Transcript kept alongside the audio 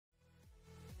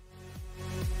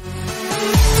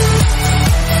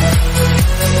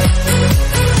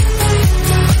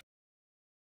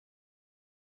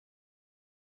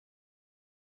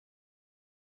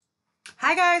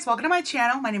Hi guys, welcome to my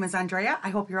channel. My name is Andrea. I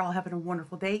hope you're all having a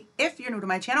wonderful day. If you're new to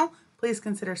my channel, please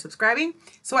consider subscribing.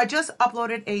 So I just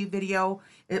uploaded a video.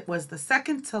 It was the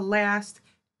second to last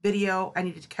video. I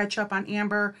needed to catch up on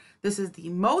Amber. This is the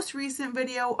most recent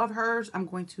video of hers. I'm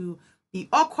going to be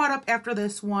all caught up after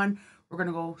this one. We're going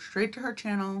to go straight to her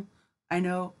channel. I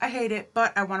know I hate it,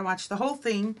 but I want to watch the whole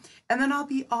thing and then I'll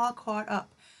be all caught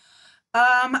up.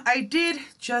 I did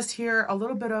just hear a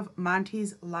little bit of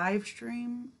Monty's live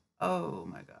stream. Oh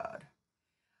my God.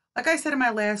 Like I said in my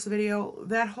last video,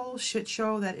 that whole shit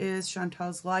show that is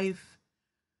Chantel's life.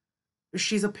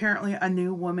 She's apparently a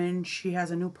new woman. She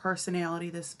has a new personality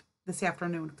this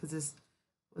afternoon, because this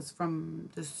was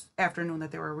from this afternoon that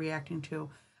they were reacting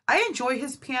to. I enjoy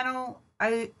his panel.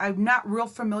 I'm not real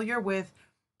familiar with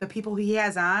the people he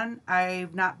has on.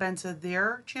 I've not been to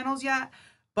their channels yet,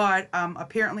 but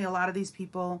apparently a lot of these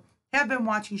people have been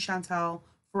watching Chantel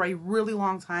for a really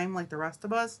long time, like the rest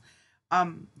of us.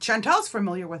 Chantel's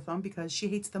familiar with them because she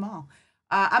hates them all.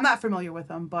 I'm not familiar with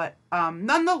them, but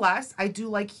nonetheless, I do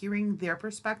like hearing their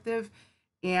perspective,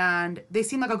 and they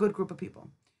seem like a good group of people.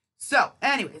 So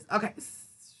anyways, okay,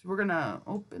 we're gonna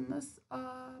open this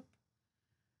up.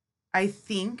 I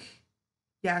think,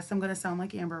 yes, I'm gonna sound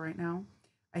like Amber right now.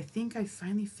 I think I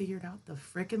finally figured out the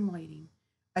frickin' lighting.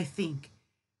 I think.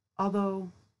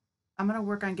 Although, I'm gonna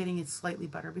work on getting it slightly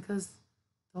better because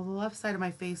the left side of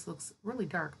my face looks really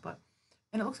dark,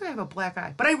 and it looks like I have a black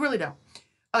eye, but I really don't.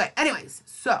 Okay, anyways,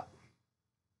 so,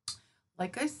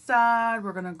 like I said,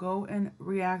 we're gonna go and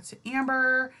react to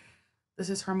Amber. This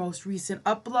is her most recent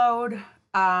upload.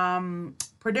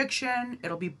 Prediction,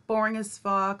 it'll be boring as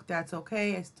fuck. That's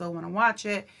okay, I still wanna watch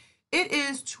it. It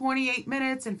is 28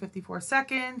 minutes and 54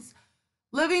 seconds.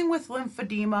 Living with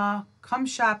lymphedema, come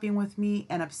shopping with me,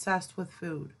 and obsessed with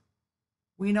food.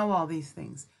 We know all these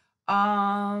things.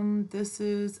 This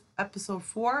is episode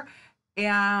 4.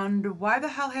 And why the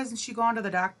hell hasn't she gone to the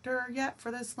doctor yet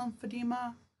for this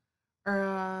lymphedema?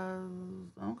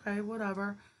 Okay,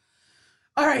 whatever.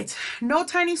 All right, no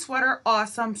tiny sweater,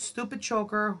 awesome. Stupid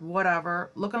choker,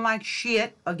 whatever. Looking like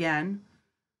shit again.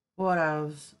 What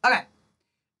else? Okay,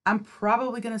 I'm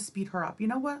probably gonna speed her up. You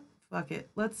know what? Fuck it.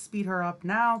 Let's speed her up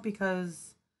now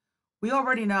because we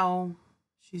already know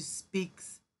she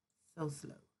speaks so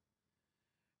slow.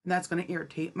 And that's going to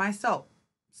irritate myself.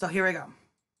 So here we go.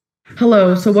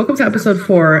 Hello. So welcome to episode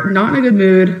 4. Not in a good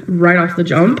mood right off the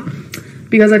jump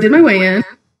because I did my weigh-in.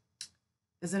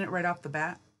 Isn't it right off the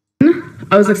bat?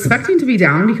 I was expecting to be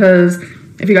down because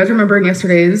if you guys remember in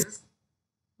yesterday's...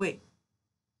 Wait.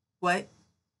 What?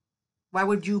 Why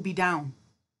would you be down?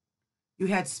 You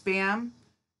had Spam.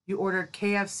 You ordered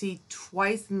KFC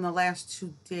twice in the last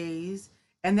 2 days.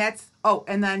 And that's... Oh,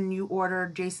 and then you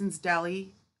ordered Jason's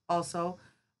Deli also.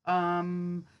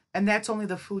 And that's only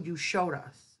the food you showed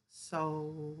us.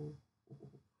 So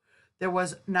there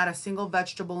was not a single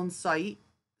vegetable in sight.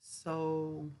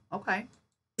 So, okay.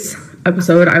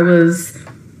 Episode, I was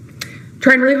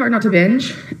trying really hard not to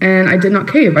binge, and I did not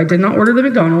cave. I did not order the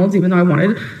McDonald's, even though I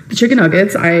wanted the chicken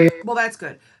nuggets. Well, that's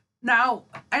good. Now,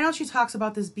 I know she talks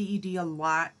about this BED a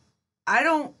lot. I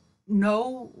don't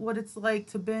know what it's like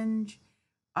to binge.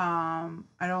 I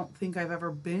don't think I've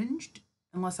ever binged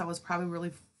unless I was probably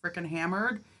really freaking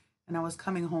hammered and I was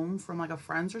coming home from like a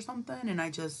friend's or something and I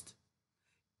just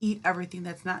eat everything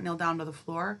that's not nailed down to the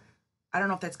floor. I don't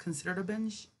know if that's considered a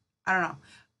binge. I don't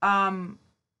know.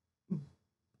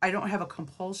 I don't have a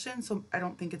compulsion, so I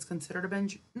don't think it's considered a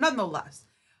binge. Nonetheless,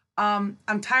 I'm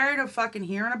tired of fucking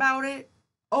hearing about it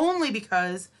only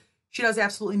because she does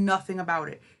absolutely nothing about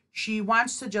it. She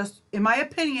wants to just, in my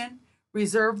opinion,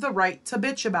 reserve the right to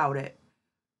bitch about it.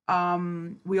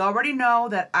 We already know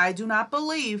that I do not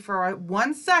believe for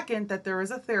 1 second that there is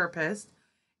a therapist,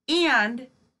 and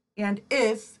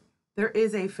if there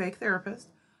is a fake therapist,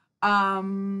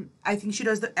 I think she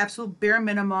does the absolute bare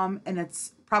minimum, and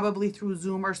it's probably through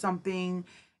Zoom or something.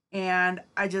 And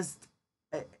I just,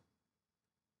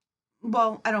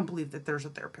 well, I don't believe that there's a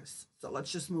therapist. So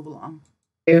let's just move along.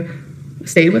 I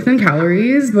stayed within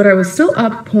calories, but I was still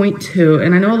up 0.2,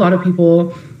 and I know a lot of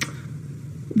people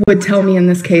would tell me in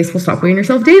this case, well, stop weighing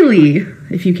yourself daily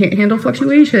if you can't handle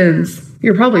fluctuations.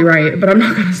 You're probably right, but I'm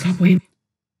not going to stop weighing.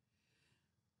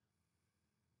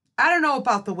 I don't know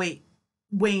about the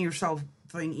weighing yourself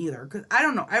thing either, because I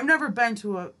don't know. I've never been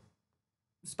to a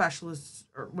specialist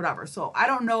or whatever, so I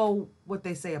don't know what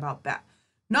they say about that.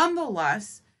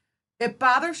 Nonetheless, it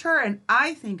bothers her, and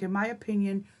I think, in my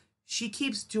opinion, she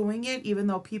keeps doing it even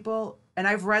though people, and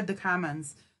I've read the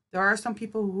comments, there are some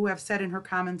people who have said in her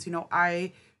comments, you know,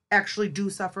 I actually do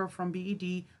suffer from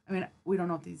BED. I mean, we don't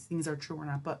know if these things are true or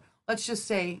not, but let's just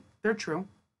say they're true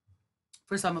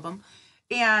for some of them.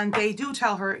 And they do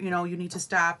tell her, you know, you need to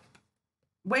stop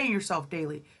weighing yourself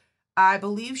daily. I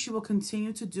believe she will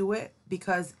continue to do it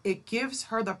because it gives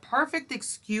her the perfect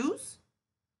excuse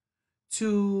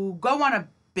to go on a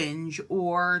binge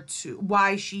or to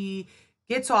why she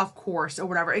gets off course or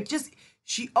whatever. It just,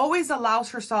 she always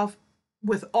allows herself,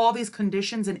 with all these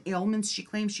conditions and ailments she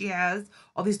claims she has,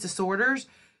 all these disorders,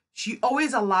 she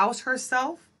always allows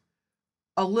herself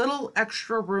a little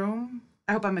extra room.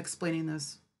 I hope I'm explaining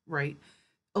this right.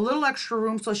 A little extra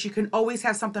room so she can always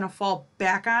have something to fall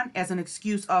back on as an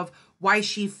excuse of why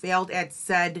she failed at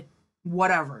said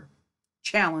whatever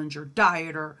challenge or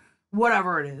diet or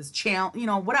whatever it is, you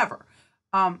know, whatever.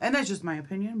 And that's just my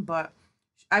opinion, but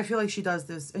I feel like she does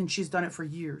this and she's done it for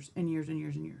years and years and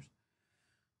years and years.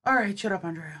 All right, shut up,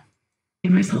 Andrea.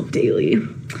 Myself daily.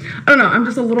 I don't know. I'm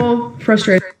just a little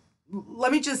frustrated.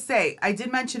 Let me just say, I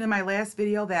did mention in my last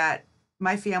video that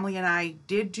my family and I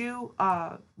did do,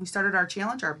 we started our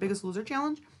challenge, our Biggest Loser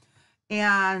challenge,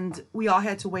 and we all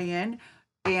had to weigh in.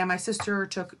 And my sister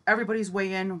took everybody's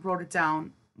weigh in, wrote it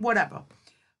down, whatever.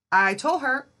 I told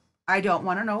her I don't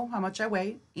want to know how much I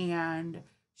weigh, and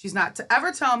she's not to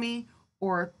ever tell me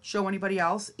or show anybody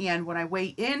else. And when I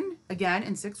weigh in again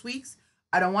in 6 weeks,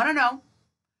 I don't want to know.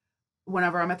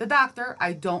 Whenever I'm at the doctor,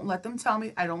 I don't let them tell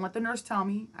me. I don't let the nurse tell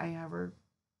me. I have her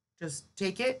just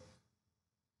take it,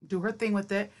 do her thing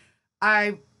with it.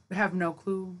 I have no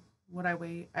clue what I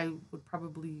weigh. I would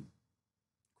probably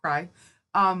cry.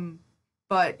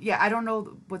 But yeah, I don't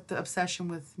know what the obsession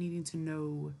with needing to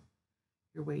know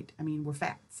your weight. I mean, we're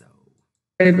fat, so.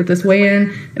 With this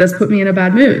weigh-in, it has put me in a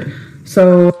bad mood.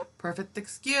 So perfect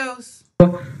excuse.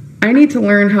 I need to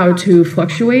learn how to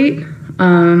fluctuate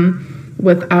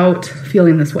without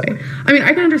feeling this way. I mean,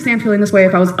 I can understand feeling this way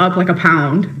if I was up like a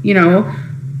pound, you know,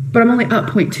 but I'm only up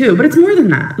 0.2, but it's more than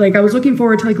that. Like, I was looking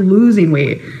forward to like losing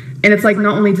weight, and it's like,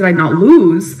 not only did I not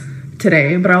lose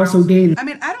today, but I also gained. I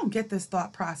mean, I don't get this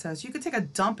thought process. You could take a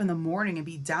dump in the morning and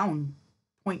be down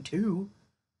 0.2.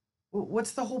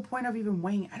 What's the whole point of even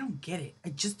weighing? I don't get it.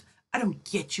 I don't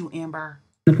get you, Amber.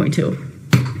 The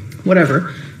 0.2,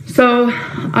 whatever. So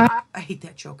I hate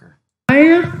that joker.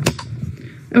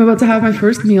 I'm about to have my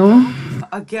first meal.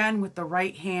 Again with the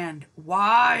right hand.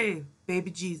 Why,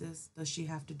 baby Jesus, does she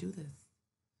have to do this?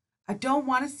 I don't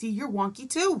want to see your wonky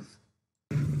tooth.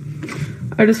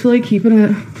 I just feel like keeping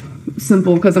it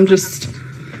simple because I'm just,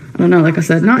 I don't know, like I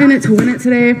said, not in it to win it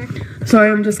today. So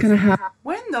I'm just going to have.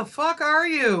 When the fuck are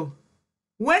you?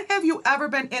 When have you ever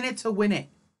been in it to win it?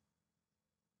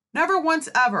 Never once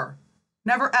ever.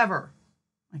 Never ever.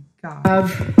 My God.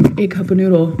 Have a cup of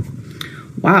noodle.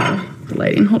 Wow. The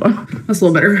lighting. Hold on. That's a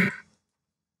little better.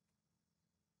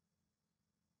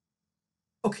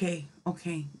 Okay.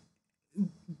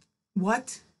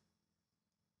 What?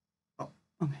 Oh,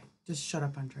 okay. Just shut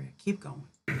up, Andrea. Keep going.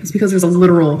 It's because there's a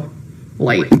literal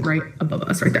light right above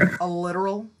us right there. A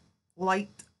literal light?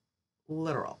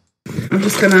 Literal. I'm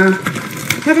just gonna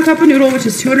have a cup of noodle, which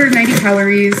is 290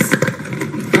 calories.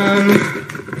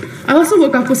 I also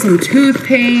woke up with some tooth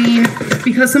pain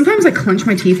because sometimes I clench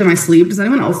my teeth in my sleep. Does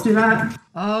anyone else do that?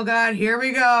 Oh God, here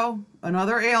we go.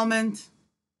 Another ailment.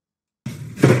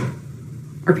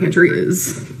 Our pantry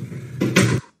is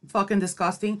fucking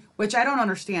disgusting, which I don't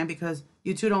understand because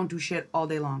you two don't do shit all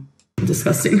day long.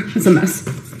 Disgusting. It's a mess.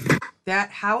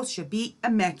 That house should be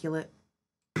immaculate.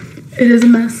 It is a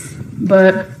mess,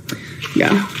 but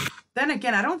yeah. Then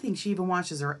again, I don't think she even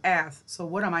washes her ass. So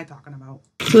what am I talking about?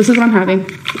 So this is what I'm having.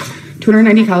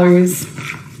 290 calories.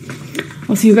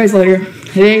 I'll see you guys later.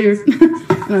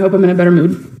 And I hope I'm in a better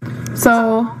mood.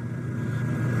 So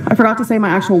I forgot to say my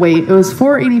actual weight. It was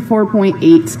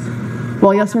 484.8.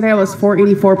 Well, yesterday I was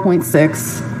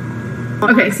 484.6.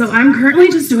 Okay, so I'm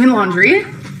currently just doing laundry.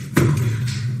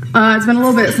 It's been a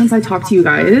little bit since I talked to you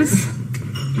guys.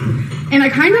 And I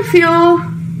kind of feel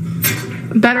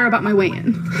better about my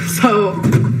weigh-in. So,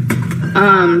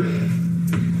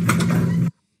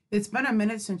 it's been a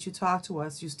minute since you talked to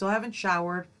us. You still haven't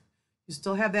showered. You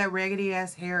still have that raggedy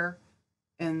ass hair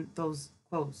and those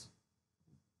clothes.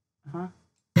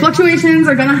 Fluctuations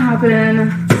are gonna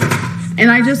happen. And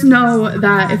I just know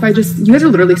that if I just, you guys are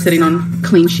literally sitting on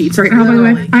clean sheets right now, by the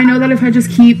way. I know that if I just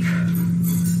keep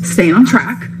staying on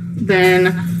track,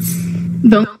 then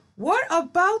they'll. What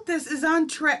about this is on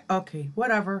track? Okay,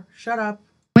 whatever. Shut up.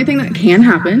 The only thing that can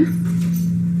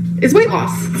happen is weight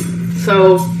loss.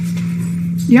 So,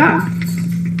 yeah.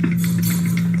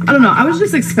 I don't know. I was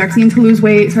just expecting to lose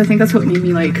weight, so I think that's what made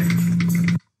me like.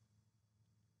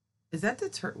 Is that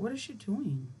what is she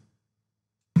doing?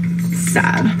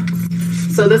 Sad.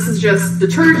 So this is just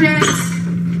detergent,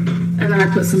 and then I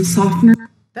put some softener.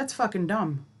 That's fucking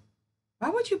dumb. Why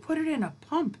would you put it in a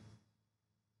pump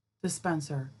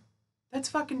dispenser? That's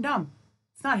fucking dumb.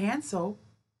 It's not hand soap.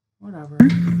 Whatever.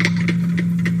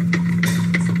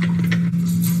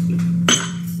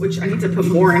 Which I need to put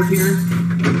more in here.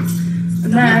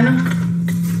 And then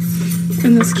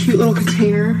in this cute little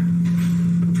container,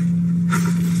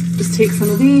 just take some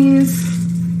of these.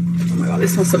 Oh my god, they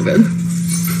smell so good.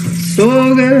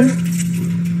 So good.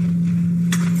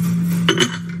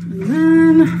 And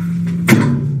then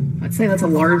I'd say that's a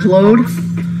large load.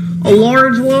 A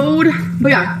large load.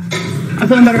 But yeah, I'm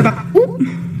feeling better about, oop,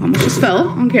 almost just fell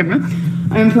on camera.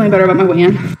 I'm feeling better about my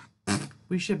weigh-in.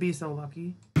 We should be so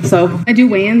lucky. So I do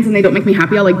weigh-ins and they don't make me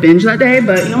happy. I'll like binge that day,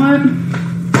 but you know what?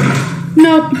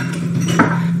 Nope.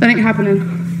 That ain't happening.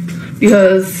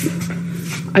 Because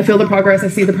I feel the progress, I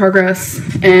see the progress,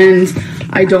 and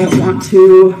I don't want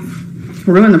to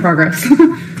ruin the progress.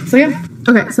 So yeah.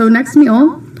 Okay, so next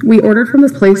meal, we ordered from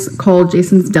this place called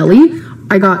Jason's Deli.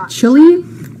 I got chili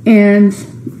and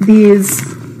these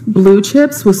blue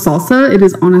chips with salsa. It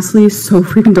is honestly so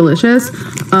freaking delicious.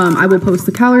 I will post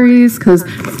the calories because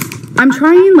I'm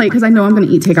trying, like, because I know I'm going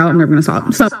to eat takeout. I'm never going to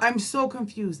stop. So I'm so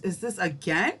confused. Is this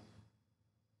again?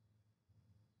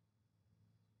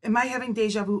 Am I having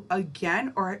deja vu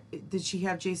again? Or did she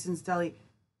have Jason's Deli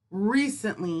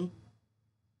recently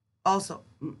also?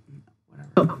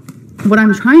 Whatever. What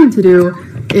I'm trying to do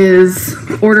is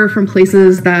order from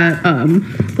places that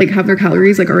like have their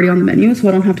calories like already on the menu, so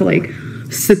I don't have to like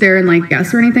sit there and like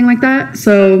guess or anything like that.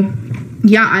 So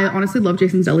yeah, I honestly love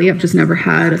Jason's Deli. I've just never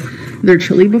had their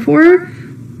chili before.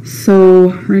 So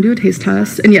we're gonna do a taste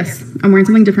test. And yes, I'm wearing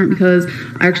something different because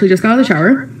I actually just got out of the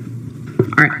shower.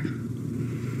 All right.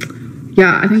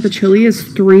 Yeah, I think the chili is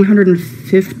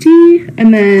 350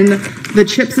 and then the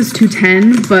chips is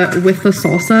 210, but with the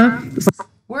salsa.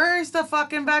 Where's the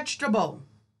fucking vegetable?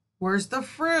 Where's the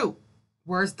fruit?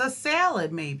 Where's the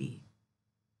salad maybe?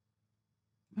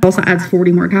 Salsa adds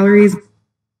 40 more calories.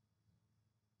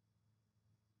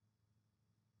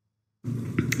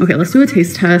 Okay, let's do a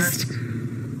taste test.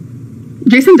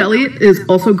 Jason Deli is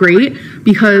also great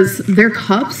because their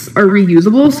cups are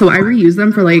reusable, so I reuse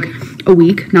them for like a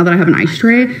week now that I have an ice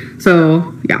tray.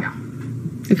 So yeah,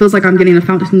 it feels like I'm getting a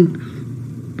fountain.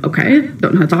 Okay,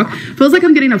 don't know how to talk. Feels like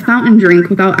I'm getting a fountain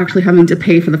drink without actually having to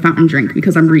pay for the fountain drink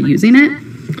because I'm reusing it.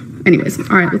 Anyways,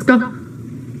 all right, let's go.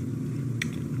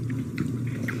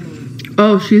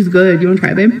 Oh, she's good. You want to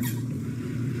try it, babe?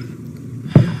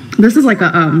 This is like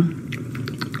a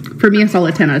for me a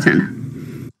solid 10 out of 10.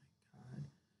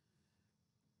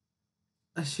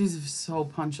 She's so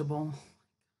punchable.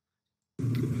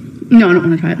 No, I don't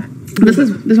want to try it. This is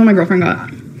what my girlfriend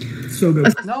got. So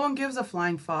good. No one gives a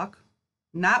flying fuck.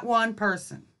 Not one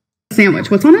person. Sandwich.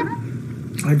 What's on it?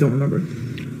 I don't remember.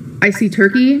 I see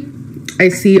turkey. I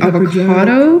see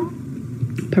avocado.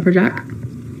 Pepper jack.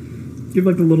 Give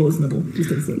like the littlest nibble.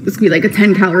 Just taste it. This could be like a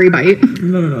 10-calorie bite.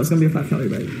 No. It's gonna be a 5-calorie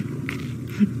bite.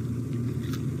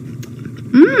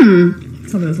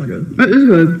 Tell me that's not good. It is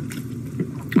good.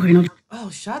 Okay, no. Oh,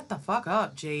 shut the fuck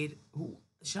up, Jade. Ooh,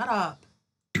 shut up.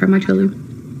 Try my chili.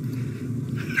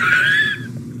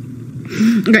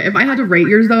 Okay, if I had to rate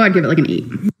yours though, I'd give it like an 8.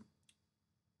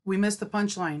 We missed the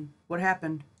punchline. What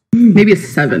happened? Maybe a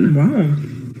 7. Wow.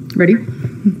 Ready?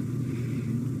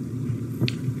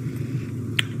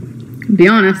 Be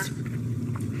honest.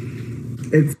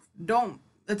 It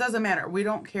doesn't matter. We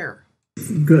don't care. It's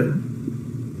good.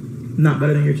 Not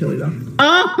better than your chili though.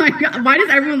 Oh my god, why does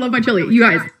everyone love my chili? You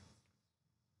guys.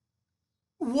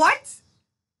 What?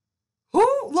 Who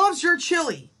loves your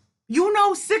chili? You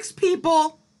know 6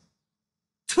 people,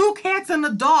 2 cats and a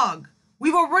dog.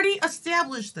 We've already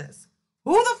established this.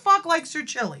 Who the fuck likes your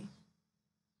chili?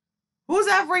 Who's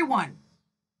everyone?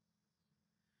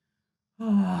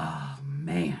 Oh,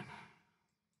 man.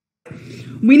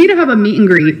 We need to have a meet and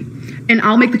greet, and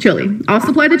I'll make the chili. I'll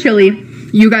supply the chili.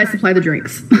 You guys supply the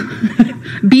drinks.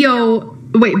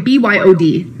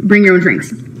 BYOD. Bring your own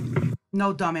drinks.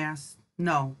 No, dumbass.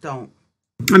 No, don't.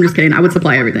 I'm just kidding. I would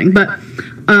supply everything. But,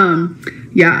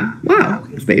 yeah. Wow,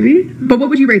 baby. But what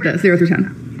would you rate this? 0 through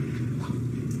 10?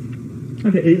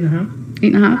 Okay, 8.5.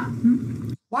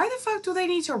 8.5? Why the fuck do they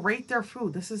need to rate their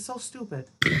food? This is so stupid.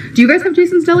 Do you guys have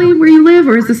Jason's Deli where you live?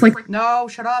 Or is this like... No,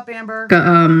 shut up, Amber.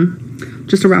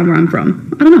 Just around where I'm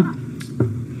from? I don't know.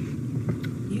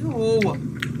 Ew.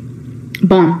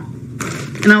 Bomb.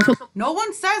 And I also... No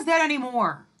one says that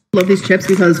anymore. love these chips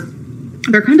because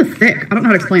they're kind of thick. I don't know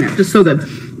how to explain it. Just so good.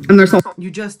 And their salsa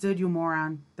You just did, you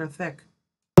moron. They're thick.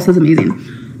 is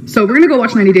amazing. So we're going to go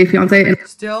watch 90 Day Fiancé. And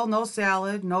Still no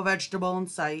salad, no vegetable in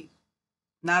sight.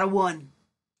 Not a one.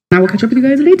 I will catch up with you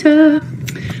guys later.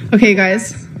 Okay,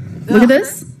 guys. Look at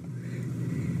this.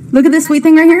 Look at this sweet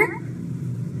thing right here.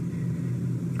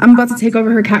 I'm about to take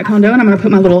over her cat condo and I'm gonna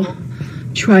put my little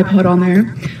tripod on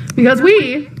there because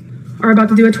we are about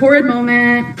to do a torrid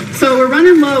moment. So we're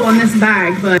running low on this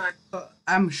bag, but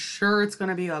I'm sure it's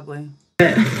gonna be ugly.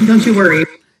 Don't you worry.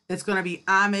 It's gonna be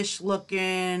Amish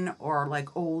looking or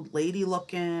like old lady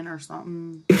looking or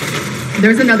something.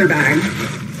 There's another bag.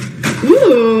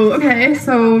 Ooh, okay,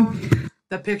 so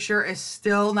the picture is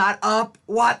still not up.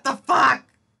 What the fuck?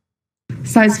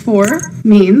 Size 4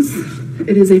 means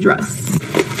it is a dress.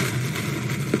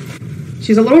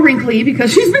 She's a little wrinkly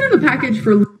because she's been in the package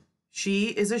for... She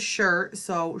is a shirt,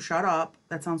 so shut up.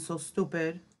 That sounds so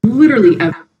stupid. Literally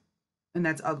ever. And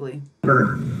that's ugly.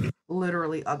 Ever.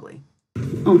 Literally ugly.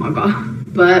 Oh my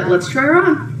god. But let's try her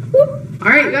on. Whoop. All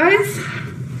right, guys.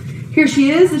 Here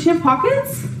she is. Does she have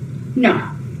pockets?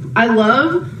 No. I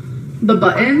love the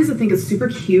buttons. I think it's super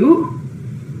cute.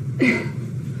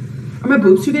 Are my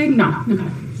boobs too big? No. Okay.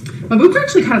 My boobs are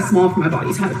actually kind of small for my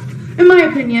body type, in my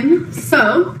opinion.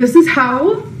 So this is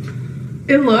how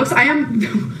it looks.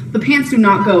 The pants do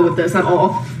not go with this at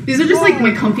all. These are just like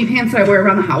my comfy pants that I wear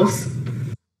around the house.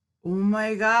 Oh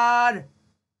my god.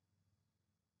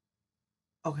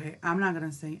 Okay, I'm not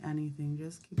gonna say anything.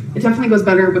 Just keep going. It definitely goes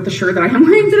better with the shirt that I am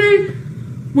wearing today.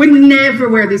 Would never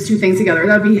wear these two things together.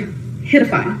 That'd be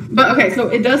hitifying. But okay, so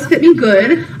it does fit me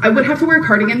good. I would have to wear a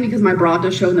cardigan because my bra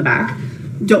does show in the back.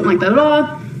 Don't like that at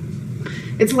all.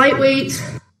 It's lightweight.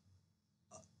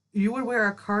 You would wear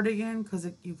a cardigan because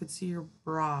you could see your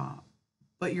bra,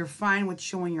 but you're fine with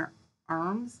showing your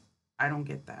arms? I don't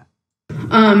get that.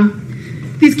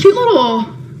 These cute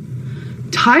little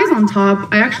ties on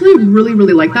top, I actually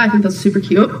really like that. I think that's super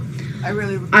cute. I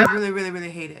really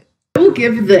hate it. I will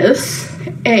give this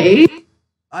a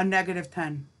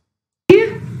 -10.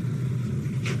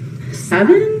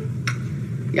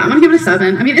 7? Yeah, I'm gonna give it a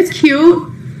 7. I mean, it's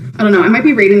cute. I don't know. I might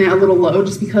be rating it a little low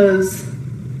just because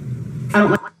I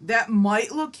don't like. That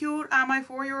might look cute on my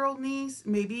 4-year-old niece,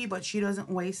 maybe, but she doesn't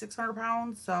weigh 600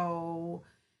 pounds, so...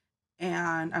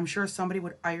 And I'm sure somebody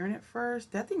would iron it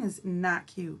first. That thing is not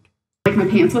cute. Like my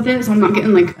pants with it, so I'm not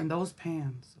getting like... And those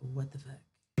pants, what the fuck?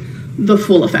 The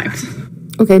full effect.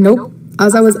 Okay, nope.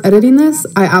 As I was editing this,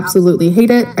 I absolutely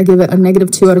hate it. I give it a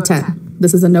 -2 out of 10.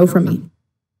 This is a no from me.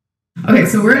 Okay,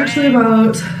 so we're actually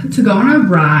about to go on a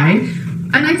ride.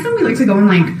 At night time we like to go on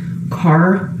like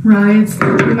car rides.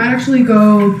 We might actually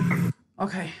go...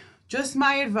 Okay, just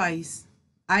my advice.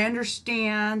 I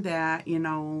understand that, you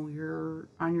know, you're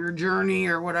on your journey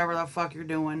or whatever the fuck you're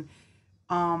doing.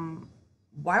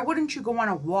 Why wouldn't you go on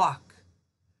a walk?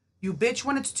 You bitch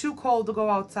when it's too cold to go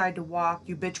outside to walk.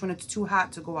 You bitch when it's too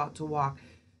hot to go out to walk.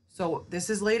 So this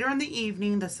is later in the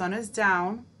evening. The sun is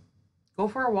down. Go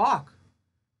for a walk.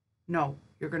 No,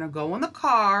 you're going to go in the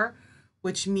car,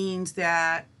 which means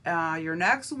that your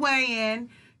next weigh-in,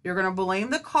 you're going to blame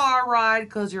the car ride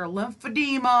because you're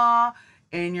lymphedema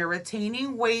and you're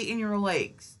retaining weight in your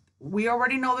legs. We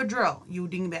already know the drill, you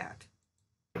dingbat.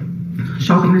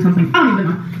 Shopping or something. I don't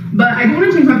even know. But I do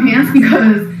want to change my pants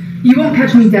because you won't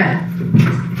catch me dead.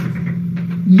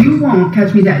 You won't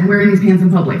catch me dead wearing these pants in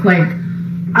public. Like,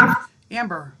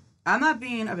 Amber, I'm not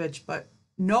being a bitch, but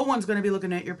no one's going to be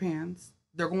looking at your pants.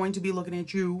 They're going to be looking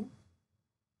at you.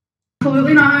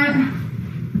 Absolutely not.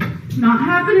 Not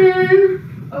happening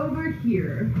over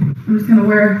here. I'm just going to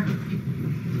wear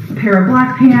a pair of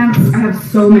black pants. I have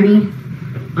so many.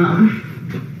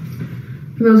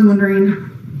 For those wondering,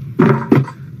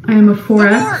 I am a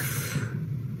 4X.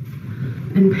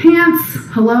 And pants.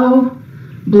 Hello.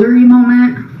 Blurry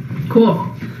moment.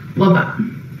 Cool. Love that.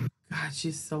 God,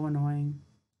 she's so annoying.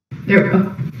 There we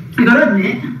go. I gotta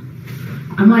admit,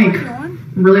 I'm like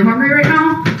really hungry right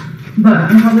now, but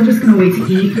I'm probably just gonna wait to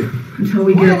eat until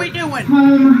we get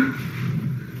home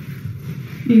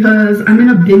because I'm in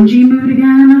a bingey mood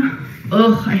again.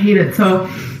 Ugh, I hate it. So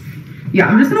yeah,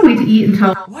 I'm just gonna wait to eat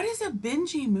until... What is a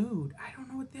bingey mood? I don't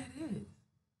know what that is.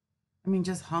 I mean,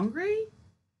 just hungry?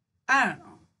 I don't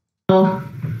know. Well,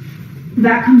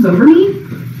 that comes over me,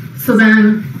 so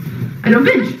then I don't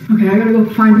binge. Okay, I gotta go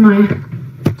find my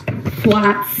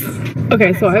flats.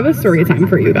 Okay, so I have a story time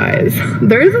for you guys.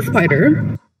 There is a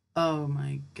spider. Oh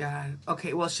my god.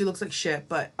 Okay, well, she looks like shit,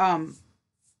 but I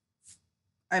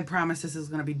promise this is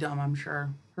gonna be dumb, I'm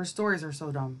sure. Her stories are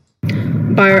so dumb.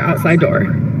 By our outside door.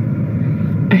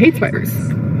 I hate spiders,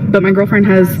 but my girlfriend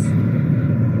has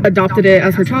adopted it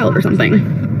as her child or something.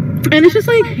 And it's just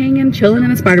like hanging, chilling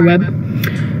in a spider web.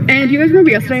 And you guys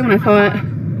remember yesterday when I thought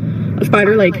a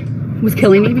spider like was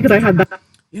killing me because I had that?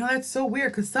 You know, that's so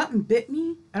weird because something bit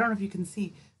me. I don't know if you can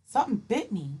see. Something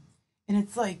bit me and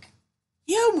it's like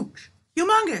huge,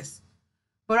 humongous.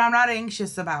 But I'm not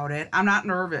anxious about it. I'm not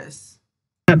nervous.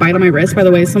 That bite on my wrist, by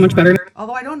the way, is so much better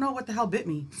Although I don't know what the hell bit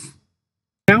me.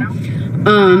 now.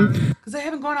 Because I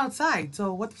haven't gone outside.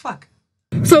 So what the fuck?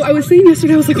 So I was saying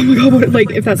yesterday, I was like, oh my God, what,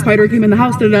 like if that spider came in the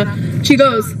house, she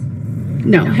goes,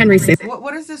 no, Henry stays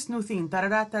What is this new theme?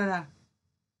 Da-da-da-da-da.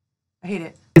 I hate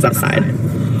it. outside.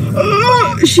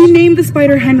 She named the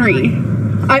spider Henry.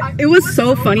 It was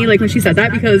so funny, like when she said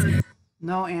that, because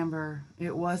No, Amber,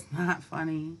 it was not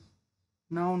funny.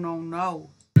 No, no, no.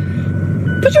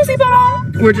 put your seatbelt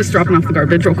on. We're just dropping off the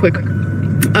garbage real quick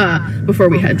before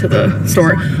we head to the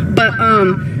store. But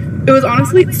it was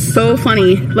honestly so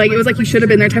funny. Like it was like you should have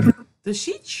been there type of. Does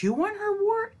she chew on her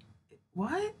wart?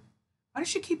 What? Why does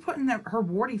she keep putting her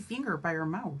warty finger by her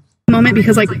mouth? Moment,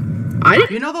 because like I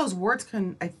didn't. You know those warts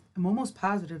can. I'm almost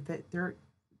positive that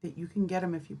you can get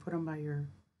them if you put them by your.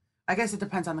 I guess it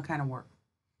depends on the kind of wart.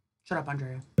 Shut up,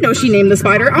 Andrea. No, she named the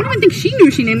spider. I don't even think she knew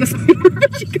she named the spider.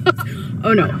 She goes,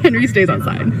 oh no, Henry stays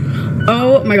outside.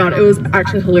 Oh my God, it was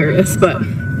actually hilarious. But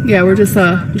yeah, we're just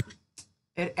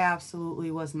It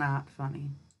absolutely was not funny.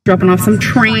 dropping off some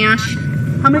trash.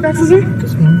 How many bags is there?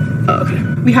 Just one. Oh,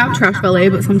 okay. We have trash valet,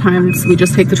 but sometimes we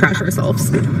just take the trash ourselves.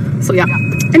 So yeah.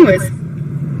 Anyways,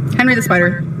 Henry the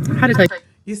spider. How to tell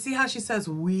You see how she says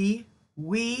we?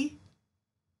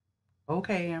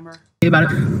 Okay, Amber. you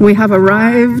about it. We have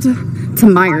arrived to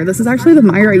Meijer. This is actually the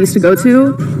Meijer I used to go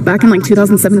to back in like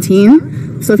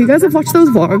 2017. So if you guys have watched those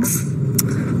vlogs,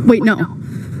 wait, no,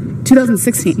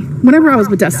 2016, whenever I was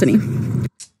with Destiny.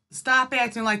 Stop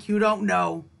acting like you don't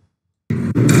know.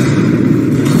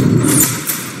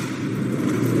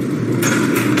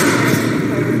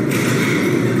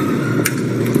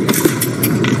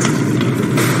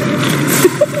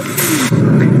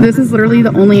 This is literally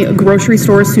the only grocery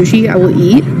store sushi I will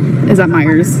eat is at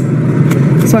Meijer's.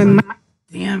 So I might.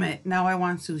 Damn it. Now I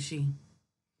want sushi.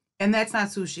 And that's not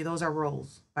sushi. Those are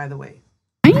rolls, by the way.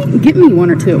 Get me one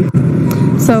or two.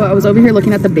 So I was over here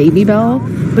looking at the Baby Bell,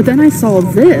 but then I saw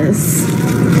this.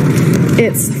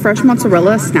 It's fresh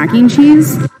mozzarella snacking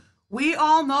cheese. We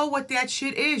all know what that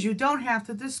shit is. You don't have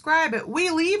to describe it. We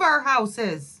leave our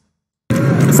houses.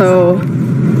 So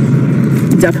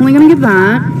definitely gonna get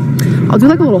that. I'll do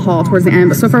like a little haul towards the end,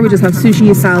 but so far we just have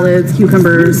sushi, salads,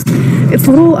 cucumbers. It's a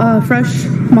little fresh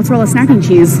mozzarella snacking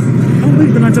cheese. Oh wait,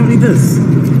 then I don't need this.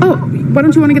 Oh, why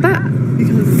don't you want to get that?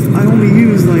 Because I only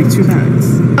use like 2 packs.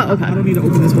 Oh, okay. I don't need to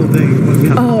open this whole thing when we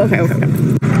have. Oh, okay.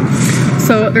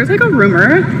 So there's like a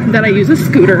rumor that I use a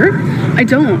scooter. I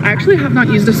don't. I actually have not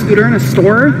used a scooter in a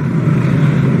store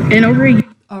in over a year.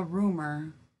 A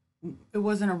rumor. It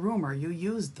wasn't a rumor. You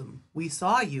used them. We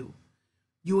saw you.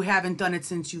 You haven't done it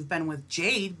since you've been with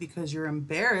Jade because you're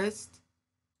embarrassed.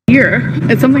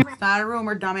 It's something It's not a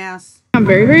rumor, dumbass. I'm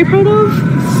very, very proud of.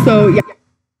 So yeah.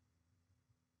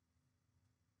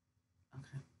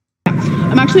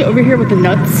 I'm actually over here with the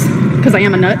nuts because I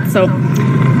am a nut. So,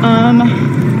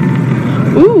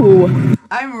 ooh.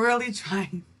 I'm really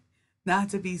trying not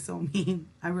to be so mean.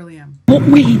 I really am. Oh,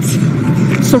 wait.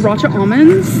 Sriracha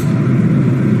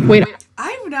almonds? Wait.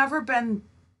 I've never been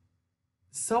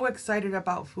so excited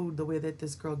about food the way that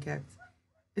this girl gets.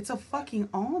 It's a fucking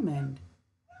almond.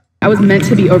 I was meant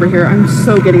to be over here. I'm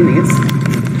so getting these.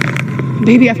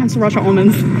 Baby, I found Sriracha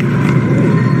almonds.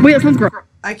 Wait, that sounds gross.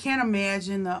 I can't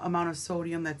imagine the amount of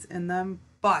sodium that's in them,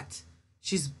 but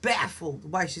she's baffled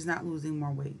why she's not losing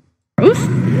more weight. Gross?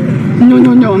 No,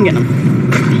 I'm getting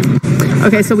them.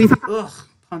 Okay, so we Ugh,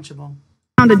 punchable.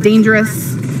 found a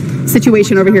dangerous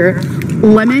situation over here.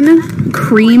 Lemon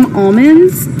cream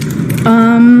almonds.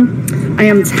 I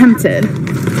am tempted.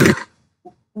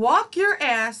 Walk your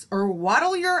ass or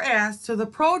waddle your ass to the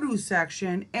produce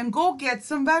section and go get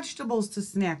some vegetables to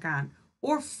snack on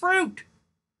or fruit.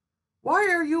 Why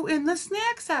are you in the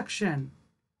snack section?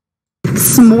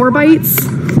 S'more bites?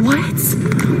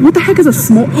 What? What the heck is a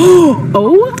s'more?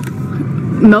 Oh?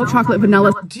 Milk chocolate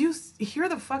vanilla Do you hear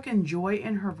the fucking joy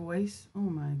in her voice? Oh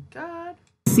my God.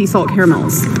 sea salt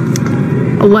caramels.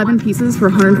 11 pieces for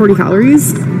 140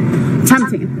 calories.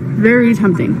 Tempting. Very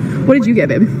tempting. What did you get,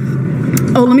 babe?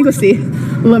 Oh, let me go see.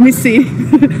 Let me see.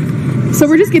 So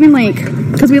we're just getting like,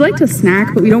 because we like to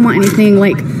snack, but we don't want anything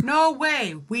like No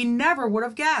way. We never would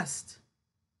have guessed.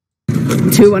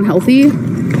 too unhealthy.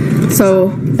 So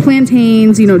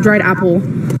plantains, dried apple.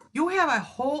 You have a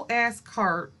whole ass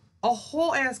cart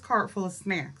full of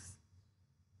snacks.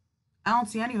 I don't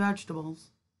see any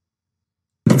vegetables.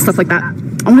 Stuff like that.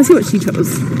 I want to see what she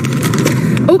chose.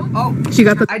 Oh, she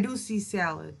got the I do see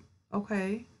salad.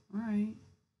 Okay. All right.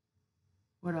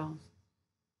 What else?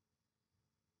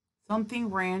 Something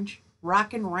ranch.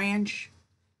 Rockin' Ranch.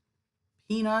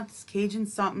 peanuts, Cajun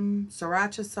something,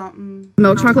 sriracha something.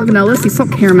 Milk chocolate vanilla, sea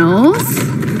salt caramels,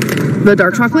 the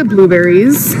dark chocolate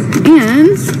blueberries,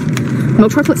 and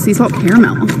milk chocolate sea salt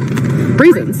caramel.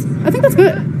 Raisins. I think that's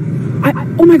good.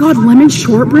 Oh my god, lemon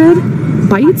shortbread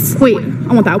bites. Wait,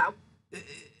 I want that.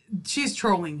 She's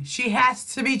trolling. She has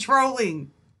to be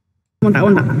trolling. I want that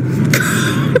one.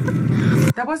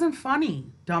 That wasn't funny,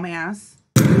 dumbass.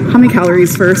 How many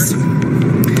calories first?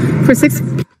 For 6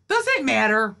 Does it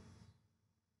matter?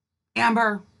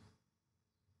 Amber.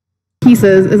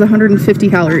 pieces is 150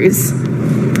 calories.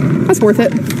 That's worth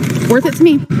it. Worth it to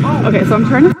me. Okay, so I'm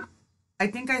trying to I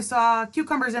think I saw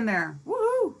cucumbers in there.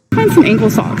 Woohoo! find some ankle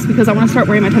socks because I want to start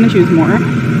wearing my tennis shoes more.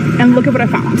 And look at what I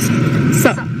found.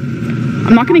 So,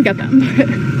 I'm not going to get them, but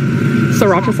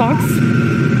sriracha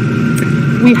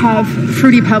socks. We have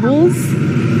Fruity Pebbles.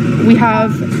 We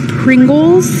have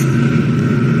Pringles.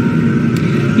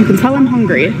 You can tell I'm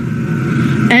hungry.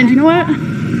 And you know what?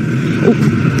 Oh,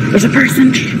 there's a person.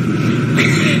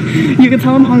 You can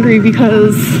tell I'm hungry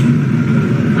because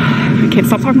I can't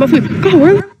stop talking about food. God,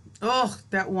 where? Ugh,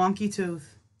 that wonky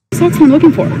tooth. That's what I'm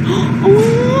looking for.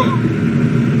 Oh,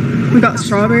 we got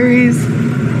strawberries,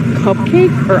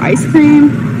 cupcake, or ice cream.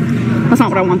 That's not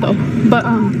what I want though. But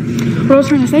what I was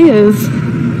trying to say is,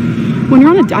 when you're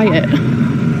on a diet,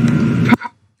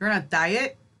 You're on a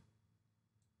diet?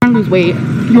 trying to lose weight,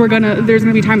 there's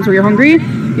gonna be times where you're hungry.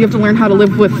 You have to learn how to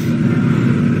live with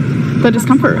the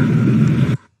discomfort.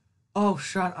 Oh,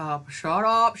 shut up. Shut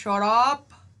up. Shut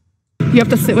up. You have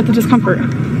to sit with the discomfort.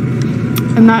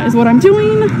 And that is what I'm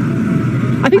doing.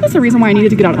 I think that's the reason why I needed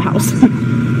to get out of the house.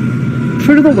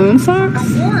 Fruit of the Loom socks.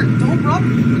 The wart. Don't rub.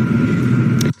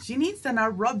 She needs to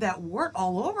not rub that wart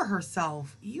all over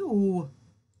herself. Ew.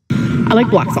 I like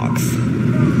black socks.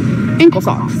 Ankle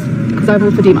socks. Because I have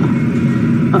lymphedema.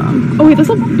 Oh wait, this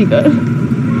will be good.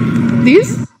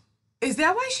 These? Is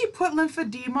that why she put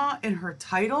lymphedema in her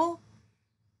title?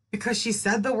 Because she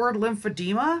said the word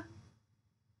lymphedema?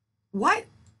 What?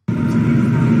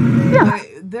 Yeah.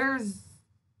 There's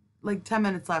like 10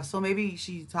 minutes left, so maybe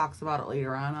she talks about it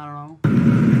later on. I don't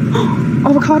know.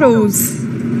 Avocados.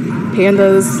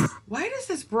 Pandas. Why does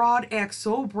this broad act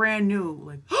so brand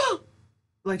new?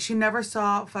 Like she never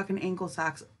saw fucking ankle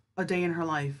socks a day in her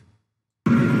life.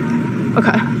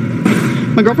 Okay.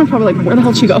 My girlfriend's probably like, where the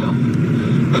hell did she go?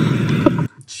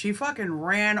 She fucking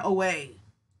ran away.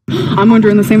 I'm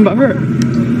wondering the same about her.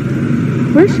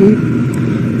 Where is she?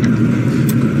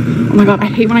 Oh my god, I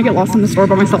hate when I get lost in the store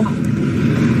by myself.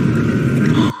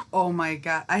 Oh my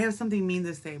god. I have something mean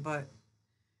to say, but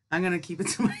I'm gonna keep it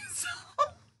to myself.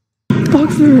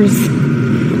 Boxers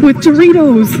with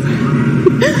Doritos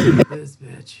This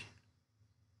bitch.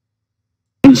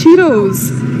 and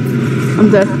Cheetos.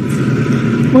 I'm dead.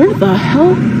 Where the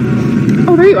hell?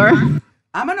 Oh, there you are.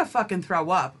 I'm gonna fucking throw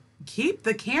up. Keep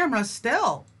the camera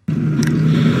still.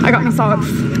 I got my socks.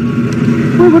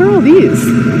 Oh, what are all these?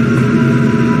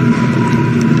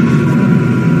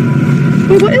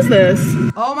 Wait, what is this?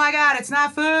 Oh my god, it's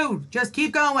not food. Just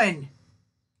keep going.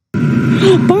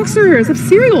 Boxers of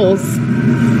cereals.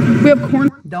 We have corn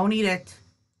Don't eat it.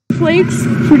 flakes,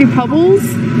 Fruity Pebbles.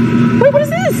 Wait, what is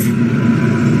this?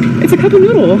 It's a cup of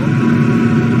noodle.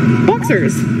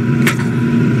 Boxers.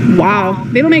 Wow,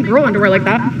 they don't make girl underwear like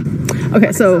that.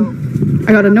 Okay, so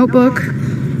I got a notebook.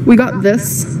 We got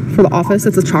this for the office.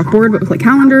 It's a chalkboard, but with like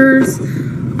calendars,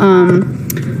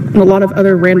 and a lot of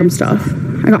other random stuff.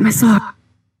 I got my sock.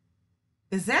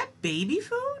 Is that baby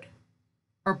food?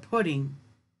 Or pudding?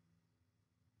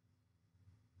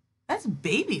 That's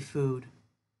baby food.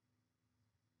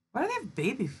 Why do they have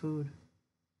baby food?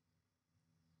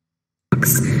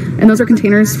 And those are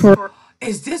containers for...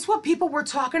 Is this what people were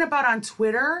talking about on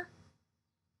Twitter?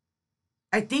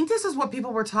 I think this is what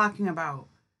people were talking about.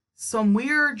 Some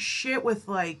weird shit with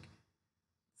like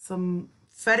some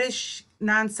fetish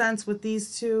nonsense with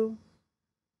these two.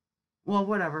 Well,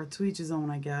 whatever. To each his own,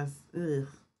 I guess. Ugh.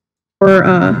 For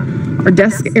our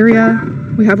desk area,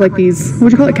 we have like these, what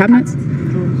would you call it, cabinets?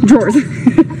 Drawers.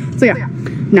 So yeah,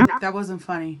 now That wasn't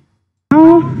funny.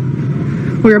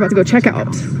 we're about to go check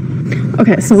out.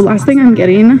 Okay, so the last thing I'm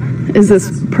getting is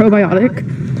this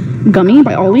probiotic gummy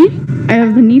by Ollie. I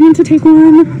have been needing to take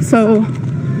one, so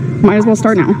might as well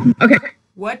start now. Okay.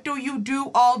 What do you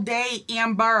do all day,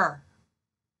 Amber?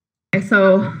 Okay,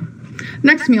 so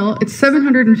next meal, it's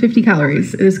 750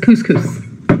 calories. It is couscous.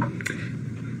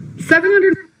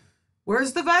 750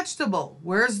 Where's the vegetable?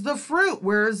 Where's the fruit?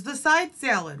 Where's the side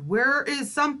salad? Where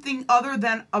is something other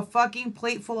than a fucking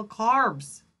plate full of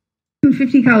carbs?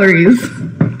 calories.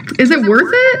 Is it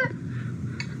worth it?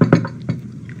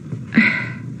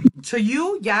 To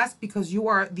you, yes, because you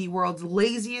are the world's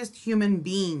laziest human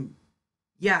being.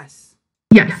 Yes.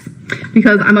 Yes,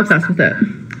 because I'm obsessed with it.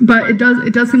 But it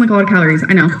does seem like a lot of calories.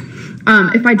 I know.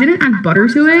 If I didn't add butter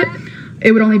to it,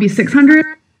 it would only be 600.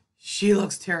 She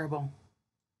looks terrible.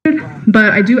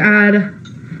 But I do add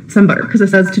some butter because it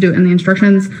says to do it in the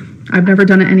instructions. I've never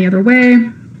done it any other way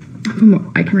from what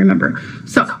I can remember.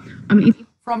 So I'm gonna eat.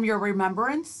 From your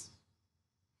remembrance?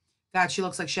 God, she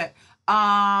looks like shit.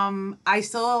 I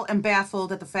still am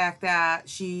baffled at the fact that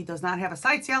she does not have a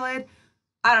side salad.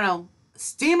 I don't know.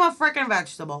 Steam a freaking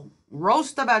vegetable,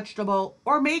 roast a vegetable,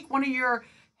 or make one of your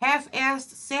half-assed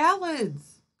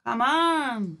salads. Come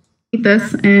on. Eat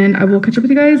this, and I will catch up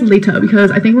with you guys later because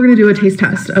I think we're gonna do a taste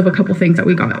test of a couple things that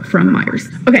we got from Myers.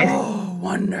 Okay. Oh,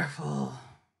 wonderful.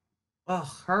 Ugh,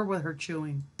 her with her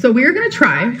chewing. So we're gonna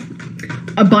try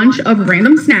a bunch of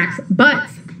random snacks, but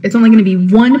it's only gonna be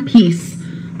one piece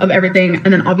of everything,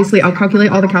 and then obviously I'll calculate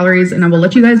all the calories and I will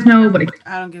let you guys know what it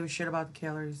I don't give a shit about the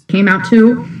calories. came out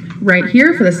to right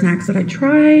here for the snacks that I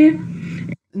try.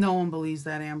 No one believes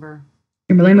that, Amber.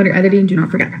 Amberlynn, when you're editing, do not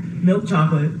forget. Milk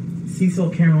chocolate, sea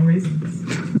salt caramel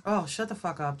raisins. Oh, shut the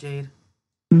fuck up, Jade.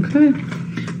 Okay.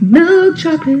 Milk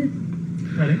chocolate,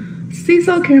 Ready? sea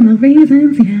salt caramel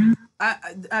raisins, yeah.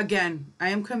 Again, I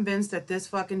am convinced that this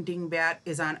fucking dingbat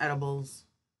is on edibles.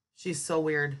 She's so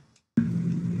weird.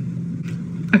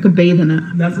 I could bathe in it.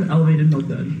 That's an elevated milk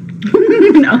dud.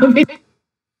 No.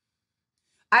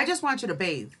 I just want you to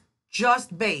bathe.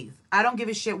 Just bathe. I don't give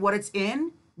a shit what it's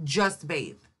in. Just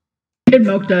bathe.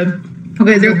 Milk dud.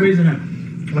 Okay, is there Raisinette.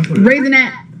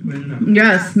 raisinette? Raisinette.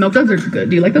 Yes, milk duds are good.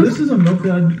 Do you like those? This is a milk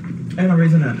dud and a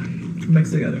raisinette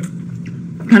mixed together.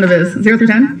 Kind of is. 0 through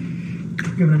 10?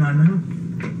 Give it a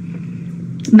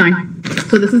 9.5. 9.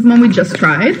 So this is the one we just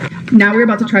tried. Now we're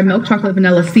about to try milk chocolate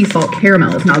vanilla sea salt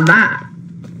caramels. Now that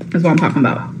is what I'm talking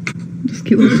about. Just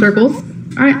cute little circles.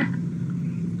 All right.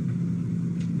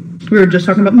 We were just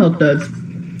talking about milk duds.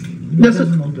 This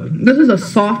is a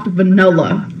soft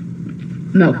vanilla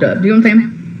milk dud. Do you know what I'm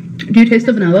saying? Do you taste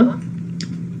the vanilla?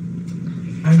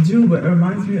 I do, but it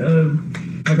reminds me of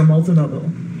like a malted milk bowl.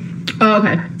 Oh,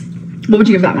 okay. What would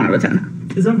you give that 1 out of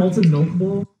 10? Is that malted milk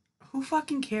bowl? Who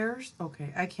fucking cares?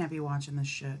 Okay, I can't be watching this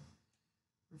shit.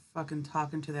 We're fucking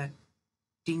talking to that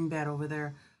dingbat over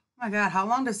there. Oh my god, how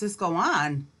long does this go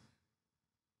on?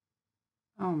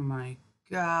 Oh my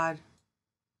god.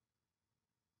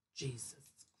 Jesus.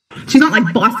 She's not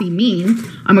like bossy mean.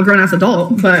 I'm a grown-ass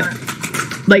adult, but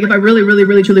like if I really, really,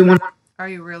 really, truly want Are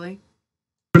you really?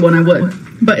 one, I would.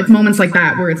 But it's moments like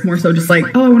that where it's more so just like,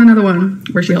 oh, I want another one,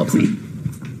 where she helps me.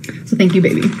 So thank you,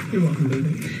 baby. You're welcome,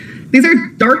 baby. These are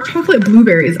dark chocolate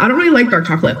blueberries. I don't really like dark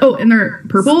chocolate. Oh, and they're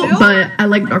purple, Still? but I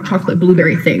like dark chocolate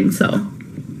blueberry things, so.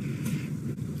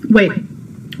 Wait,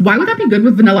 why would that be good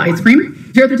with vanilla ice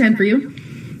cream? 0 through 10 for you?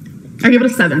 I give it a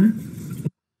 7.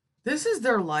 This is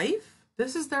their life?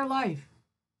 This is their life.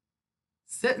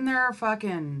 Sitting there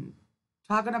fucking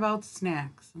talking about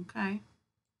snacks. Okay.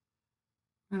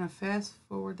 I'm gonna fast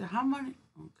forward to how many?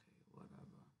 Okay, whatever.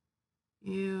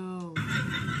 Ew.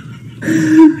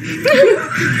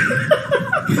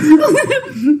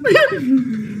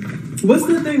 What's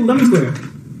the thing? Lemon square.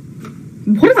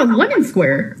 What is a lemon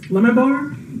square? Lemon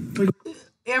bar? Like,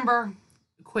 Amber,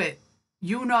 quit.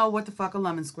 You know what the fuck a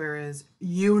lemon square is.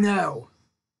 You know.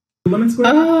 lemon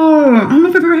square? Oh, I don't know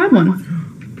if I've ever had one.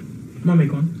 I'm gonna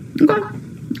make one. Okay.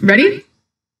 Ready?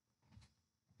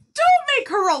 Don't make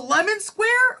her a lemon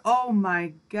square. Oh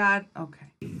my god. Okay.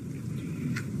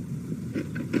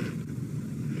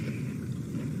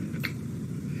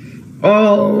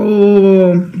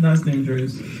 Oh. That's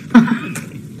dangerous.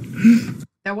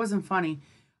 That wasn't funny.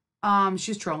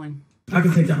 She's trolling. I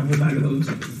can take down a whole bag of those.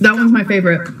 That one's my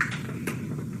favorite.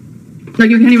 Like,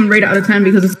 you can't even rate it out of 10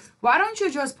 because it's Why don't you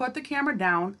just put the camera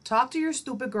down, talk to your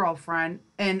stupid girlfriend,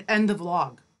 and end the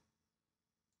vlog?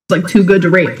 like too good to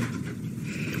rate.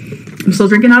 I'm still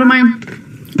drinking out of my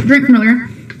drink from earlier.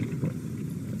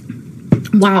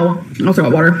 Wow. I also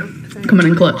got water coming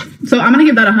in clutch. So I'm going to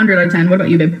give that 100 out of 10. What about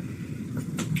you, babe?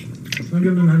 I'll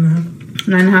give it a 9.5.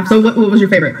 9.5. So what was your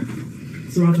favorite?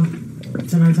 Sriracha.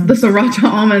 10 out of 10. The sriracha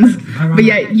almonds. But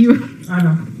yeah, I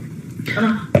know.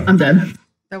 I'm dead.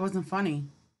 That wasn't funny.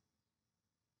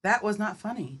 That was not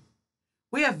funny.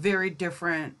 We have a very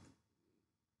different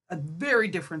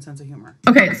sense of humor.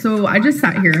 Okay, so I just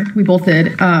sat here. We both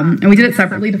did. And we did it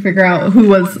separately to figure out who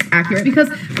was accurate because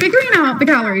figuring out the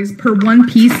calories per one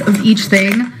piece of each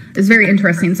thing is very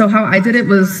interesting. So how I did it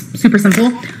was super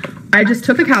simple. I just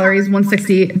took the calories,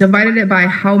 160, divided it by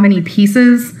how many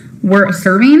pieces were a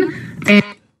serving. And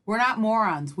We're not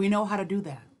morons. We know how to do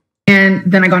that.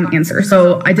 And then I got an answer.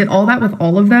 So I did all that with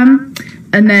all of them.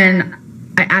 And then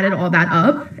I added all that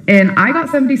up and I got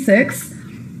 76.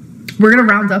 We're going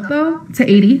to round up though to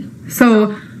 80.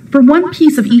 So for one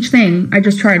piece of each thing I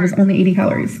just tried was only 80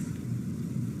 calories.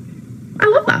 I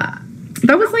love that.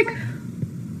 That was like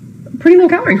pretty low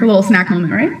calorie for a little snack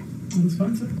moment, right? It was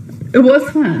fun, too. It was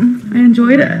fun. I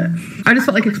enjoyed it. I just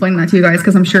felt like explaining that to you guys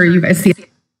because I'm sure you guys see it.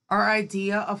 Our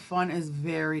idea of fun is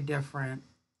very different.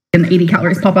 And the 80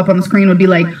 calories pop up on the screen would be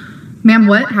like, ma'am,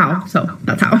 what? How? So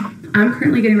that's how. I'm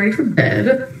currently getting ready for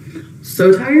bed.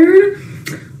 So tired.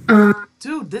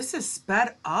 Dude, this is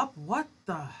sped up. What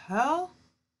the hell?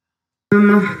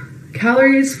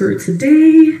 Calories for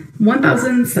today,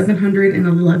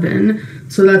 1,711.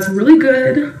 So that's really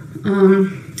good.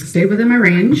 Stayed within my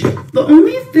range. The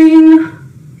only thing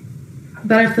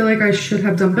that I feel like I should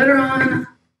have done better on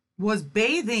was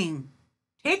bathing.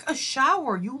 Take a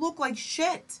shower. You look like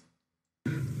shit.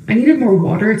 I needed more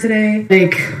water today.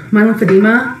 Like my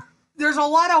lymphedema. There's a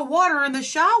lot of water in the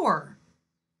shower.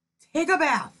 Take a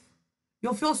bath.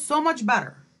 You'll feel so much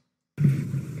better.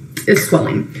 Is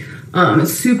swelling.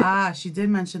 It's super. She did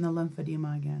mention the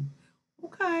lymphedema again.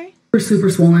 Okay. Super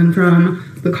swollen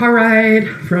from the car ride,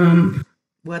 from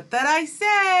what did I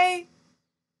say?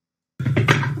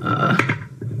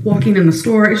 Walking in the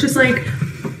store. It's just like,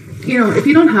 you know, if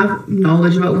you don't have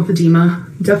knowledge about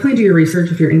lymphedema, definitely do your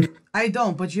research if you're I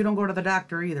don't, but you don't go to the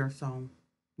doctor either, so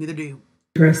neither do you.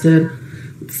 Interested.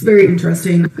 It's very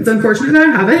interesting. It's unfortunate that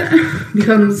I have it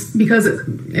because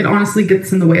it honestly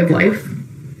gets in the way of life.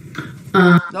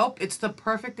 Nope, it's the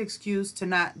perfect excuse to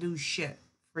not do shit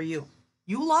for you.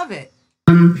 You love it.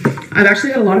 I've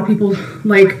actually had a lot of people,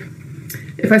 like,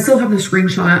 if I still have the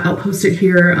screenshot, I'll post it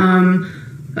here.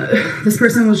 This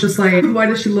person was just like, why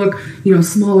does she look, you know,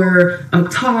 smaller up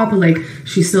top? Like,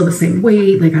 she's still the same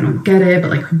weight. Like, I don't get it.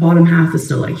 But, like, her bottom half is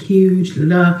still, like, huge.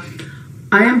 I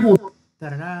am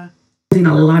holding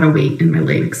a lot of weight in my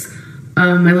legs.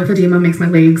 My lymphedema makes my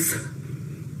legs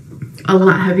a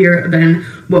lot heavier than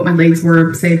what my legs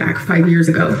were, say, back 5 years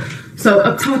ago. So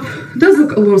up top does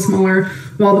look a little smaller,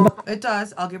 while the it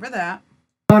does. I'll give her that.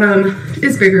 Bottom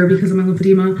is bigger because of my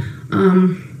lymphedema.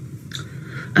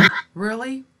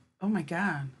 Really? Oh my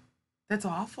God. That's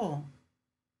awful.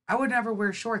 I would never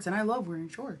wear shorts, and I love wearing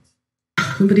shorts.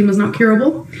 Lymphedema is not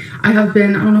curable. I don't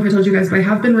know if I told you guys, but I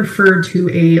have been referred to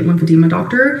a lymphedema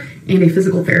doctor and a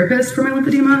physical therapist for my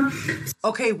lymphedema.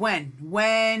 Okay, when?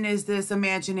 When is this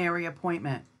imaginary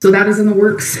appointment? So that is in the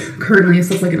works currently.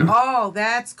 So it's like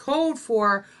that's code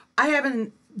for I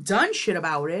haven't done shit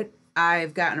about it.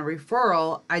 I've gotten a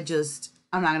referral. I'm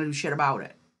not going to do shit about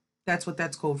it. That's what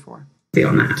that's code for.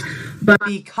 On that. But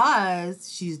because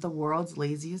she's the world's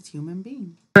laziest human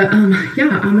being.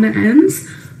 Yeah, I'm going to end.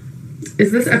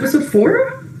 Is this episode 4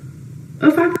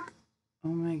 of 5? Oh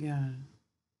my God.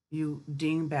 You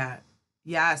dingbat.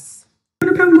 Yes.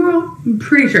 100-pound girl. I'm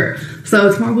pretty sure.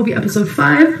 So tomorrow will be episode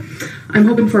 5. I'm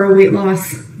hoping for a weight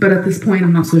loss, but at this point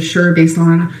I'm not so sure based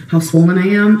on how swollen I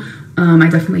am. I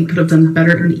definitely could have done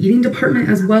better in the eating department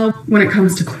as well when it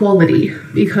comes to quality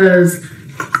because,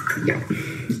 yeah,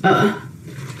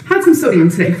 had some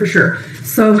sodium today for sure.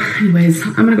 So anyways,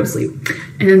 I'm going to go to sleep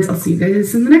and I'll see you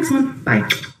guys in the next one. Bye.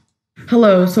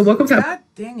 Hello. So welcome to... God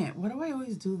dang it. Why do I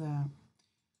always do that?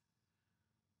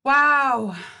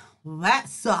 Wow. That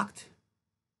sucked.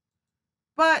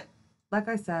 But like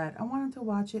I said, I wanted to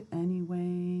watch it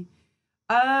anyway.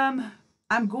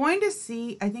 I'm going to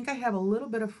see, I think I have a little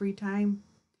bit of free time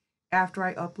after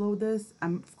I upload this.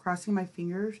 I'm crossing my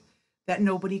fingers that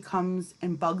nobody comes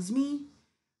and bugs me.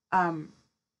 And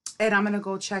I'm going to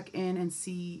go check in and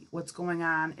see what's going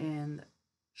on in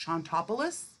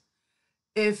Shantopolis.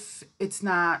 If it's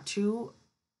not too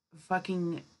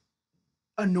fucking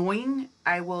annoying,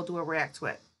 I will do a react to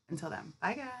it. Until then,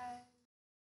 bye guys.